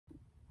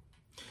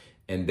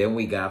And then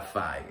we got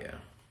fire.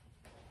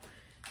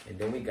 And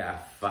then we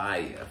got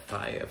fire,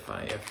 fire,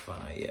 fire,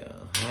 fire.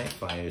 Hi,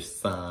 fire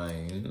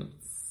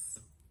signs.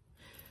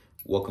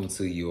 Welcome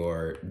to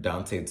your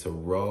Dante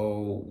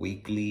Tarot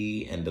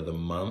weekly end of the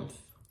month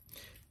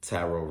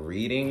tarot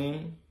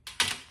reading.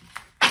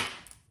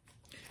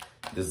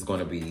 This is going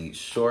to be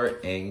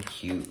short and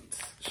cute.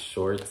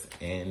 Short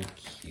and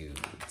cute.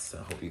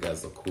 I hope you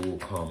guys are cool,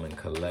 calm, and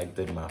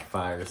collected, my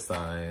fire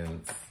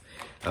signs.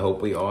 I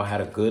hope we all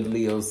had a good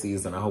Leo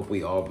season. I hope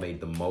we all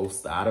made the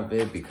most out of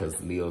it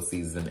because Leo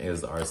season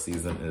is our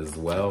season as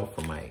well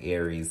for my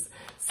Aries,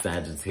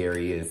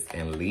 Sagittarius,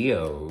 and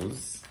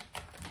Leos.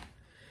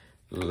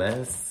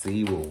 Let's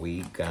see what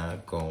we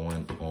got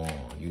going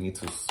on. You need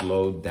to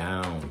slow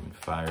down,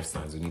 fire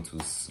signs. You need to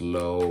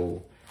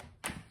slow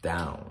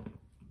down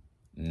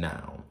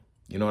now.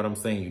 You know what I'm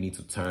saying? You need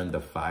to turn the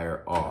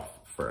fire off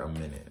for a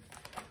minute.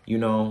 You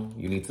know,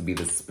 you need to be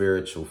the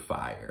spiritual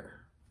fire.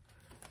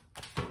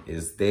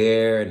 It's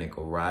there and it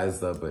can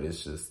rise up, but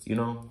it's just, you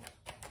know,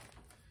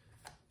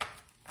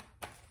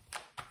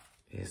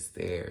 it's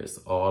there. It's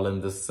all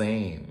in the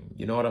same.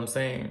 You know what I'm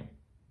saying?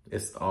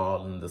 It's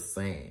all in the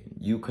same.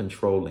 You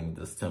controlling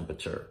this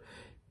temperature.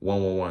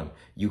 111.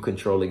 You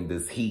controlling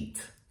this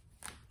heat.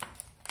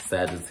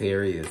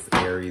 Sagittarius,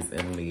 Aries,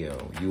 and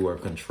Leo. You are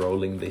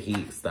controlling the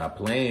heat. Stop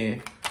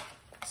playing.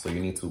 So you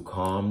need to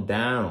calm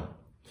down.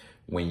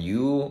 When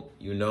you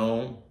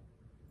know,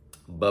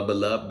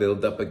 bubble up,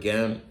 build up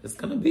again, it's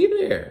going to be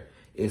there.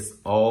 It's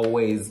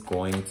always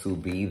going to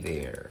be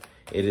there.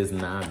 It is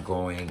not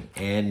going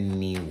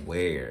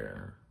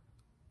anywhere.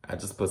 I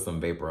just put some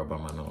vapor up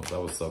on my nose. I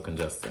was so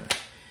congested.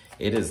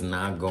 It is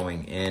not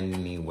going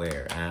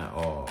anywhere at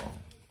all.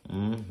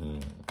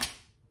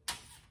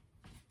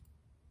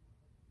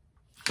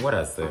 What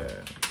I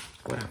said.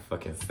 What I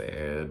fucking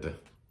said.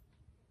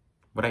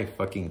 What I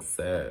fucking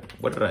said.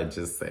 What did I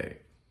just say?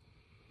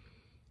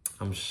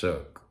 I'm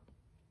shook.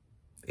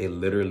 It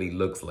literally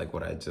looks like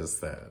what I just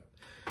said.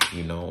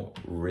 You know,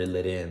 reel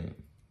it in.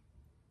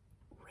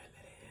 Reel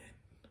it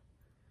in.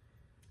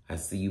 I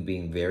see you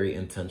being very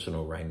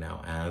intentional right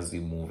now as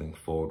you moving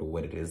forward with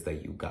what it is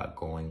that you got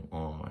going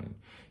on.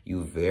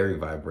 You very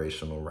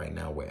vibrational right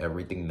now with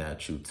everything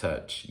that you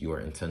touch. Your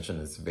intention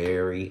is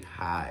very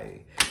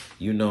high.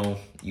 You know,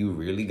 you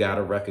really got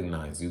to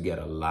recognize you get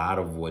a lot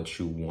of what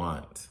you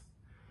want.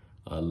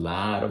 A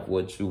lot of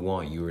what you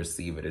want, you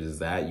receive it. It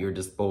is at your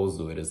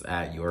disposal. It is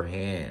at your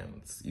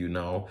hands, you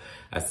know.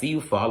 I see you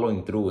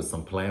following through with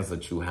some plans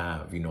that you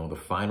have. You know, the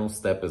final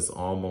step is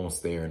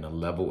almost there and a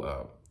level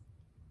up.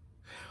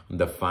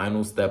 The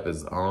final step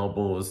is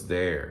almost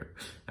there.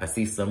 I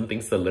see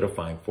something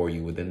solidifying for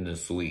you within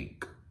this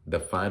week. The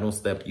final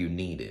step you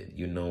needed,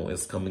 you know,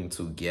 is coming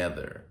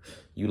together.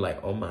 You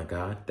like, oh my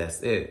God,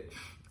 that's it.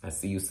 I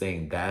see you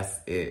saying, that's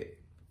it.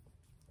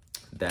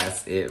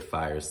 That's it,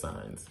 fire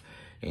signs.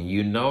 And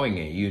you knowing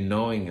it, you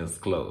knowing is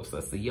close.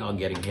 I see y'all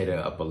getting hit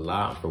up a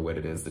lot for what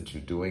it is that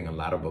you're doing. A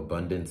lot of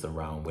abundance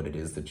around what it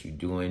is that you're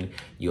doing.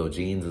 Your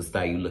jeans and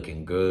style, you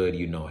looking good.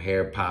 You know,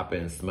 hair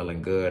popping,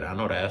 smelling good. I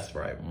know that's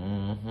right.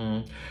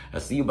 I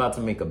see you about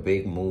to make a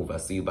big move. I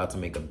see you about to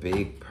make a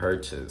big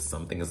purchase.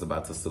 Something is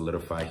about to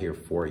solidify here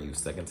for you.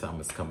 Second time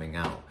is coming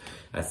out.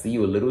 I see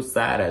you a little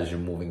sad as you're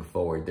moving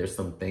forward. There's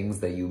some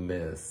things that you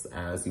miss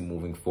as you're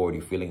moving forward.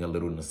 You're feeling a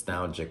little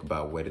nostalgic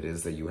about what it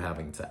is that you're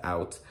having to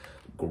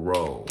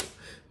outgrow.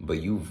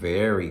 But you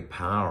very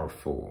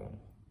powerful.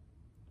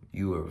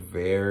 You are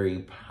very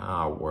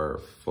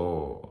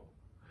powerful.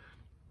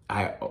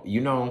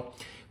 You know,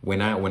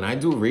 when I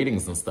do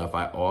readings and stuff,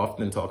 I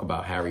often talk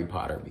about Harry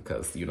Potter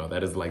because, you know,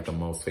 that is like the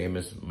most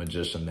famous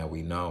magician that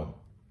we know.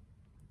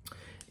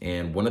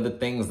 And one of the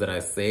things that I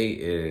say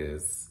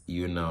is,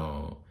 you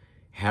know,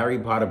 Harry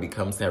Potter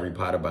becomes Harry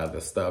Potter by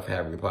the stuff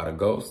Harry Potter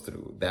goes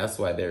through. That's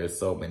why there is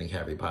so many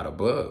Harry Potter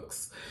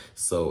books.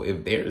 So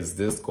if there is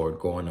discord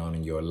going on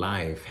in your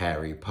life,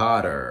 Harry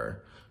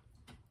Potter,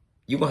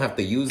 you're going to have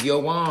to use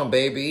your wand,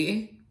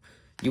 baby.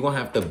 You're going to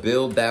have to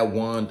build that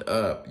wand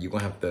up. You're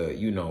going to have to,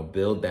 you know,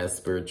 build that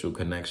spiritual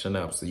connection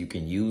up so you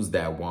can use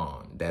that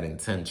wand, that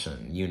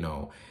intention, you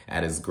know,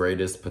 at its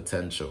greatest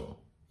potential,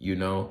 you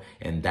know,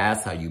 and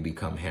that's how you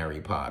become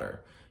Harry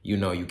Potter. You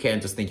know, you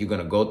can't just think you're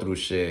going to go through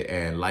shit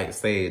and light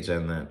sage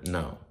and then,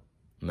 no.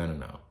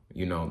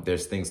 You know,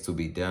 there's things to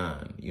be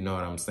done. You know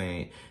what I'm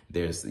saying?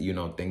 There's, you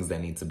know, things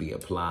that need to be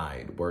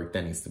applied, work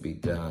that needs to be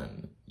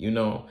done. You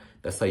know,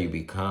 that's how you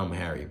become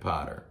Harry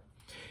Potter.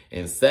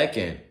 And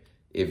second,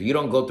 if you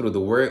don't go through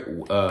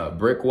the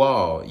brick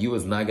wall, you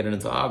is not getting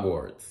into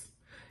Hogwarts.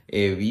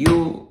 If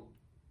you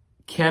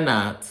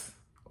cannot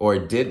or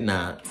did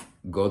not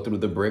go through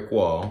the brick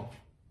wall,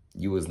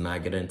 you was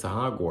not getting into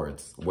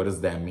Hogwarts. What does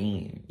that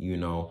mean? You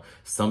know,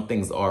 some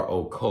things are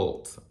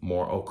occult,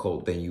 more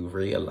occult than you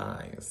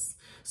realize.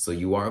 So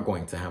you are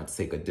going to have to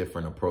take a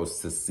different approach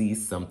to see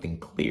something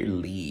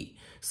clearly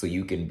so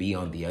you can be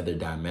on the other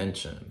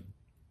dimension.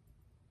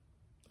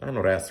 I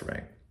know that's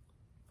right.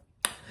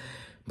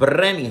 But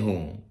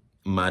anywho,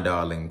 my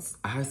darlings,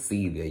 I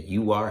see that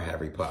you are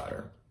Harry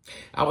Potter.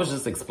 I was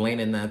just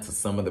explaining that to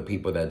some of the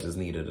people that just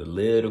needed a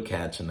little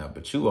catching up,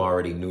 but you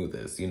already knew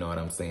this, you know what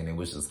I'm saying? It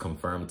was just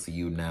confirmed to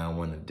you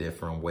now in a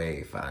different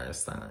way, fire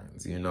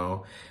signs, you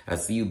know? I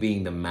see you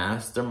being the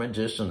master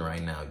magician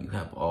right now. You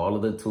have all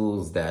of the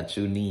tools that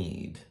you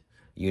need,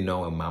 you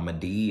know, and Mama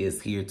D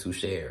is here to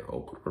share.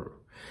 Okay.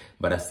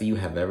 But I see you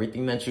have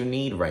everything that you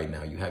need right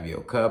now. You have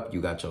your cup,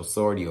 you got your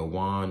sword, your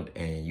wand,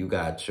 and you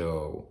got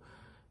your,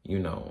 you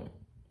know,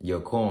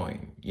 your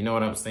coin. You know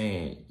what I'm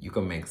saying? You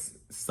can make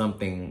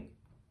something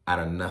out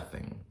of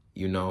nothing,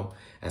 you know?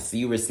 I see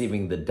you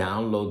receiving the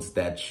downloads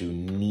that you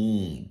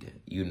need,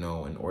 you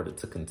know, in order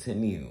to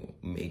continue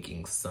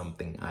making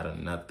something out of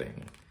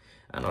nothing.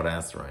 I know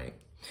that's right.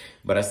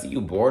 But I see you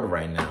bored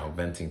right now,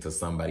 venting to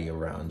somebody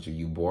around you.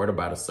 You bored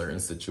about a certain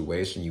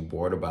situation. You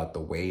bored about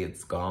the way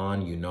it's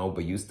gone, you know,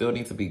 but you still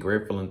need to be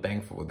grateful and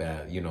thankful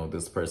that, you know,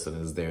 this person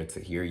is there to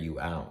hear you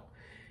out.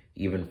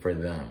 Even for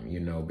them, you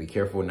know, be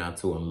careful not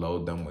to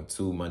unload them with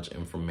too much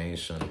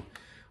information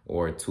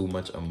or too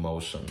much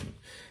emotion.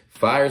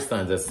 Fire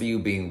signs, I see you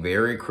being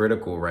very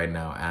critical right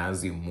now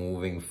as you're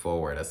moving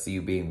forward. I see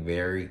you being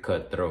very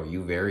cutthroat.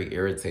 You very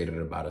irritated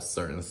about a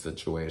certain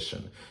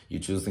situation.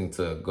 You're choosing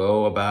to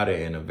go about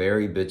it in a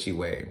very bitchy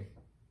way.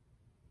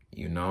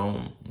 You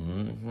know,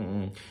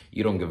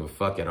 you don't give a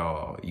fuck at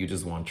all. You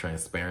just want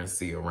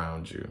transparency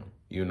around you.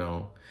 You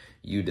know,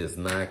 you does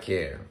not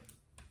care.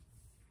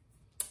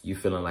 You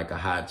feeling like a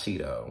hot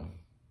Cheeto.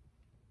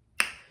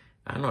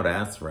 I know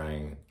that's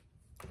right.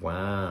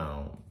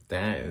 Wow,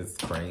 that is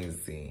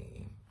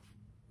crazy.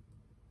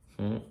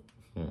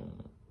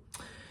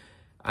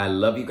 I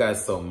love you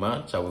guys so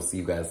much. I will see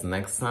you guys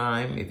next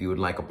time. If you would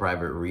like a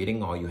private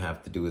reading, all you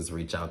have to do is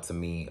reach out to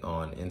me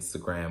on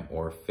Instagram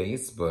or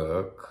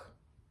Facebook.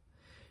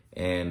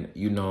 And,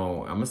 you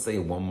know, I'm going to say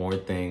one more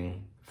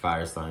thing.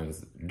 Fire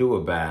signs, do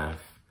a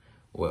bath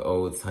with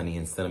oats, honey,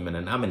 and cinnamon.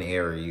 And I'm an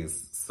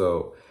Aries,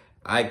 so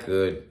I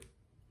could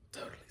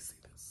totally see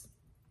this.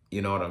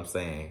 You know what I'm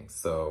saying?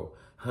 So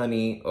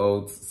honey,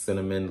 oats,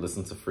 cinnamon,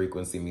 listen to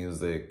frequency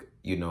music,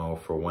 you know,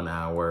 for 1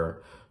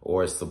 hour,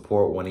 or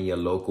support one of your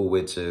local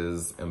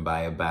witches and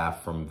buy a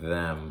bath from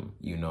them,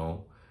 you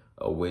know,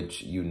 a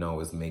witch, you know,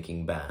 is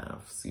making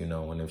baths, you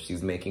know, and if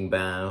she's making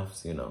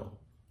baths, you know,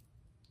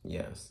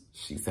 yes,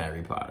 she's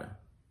Harry Potter.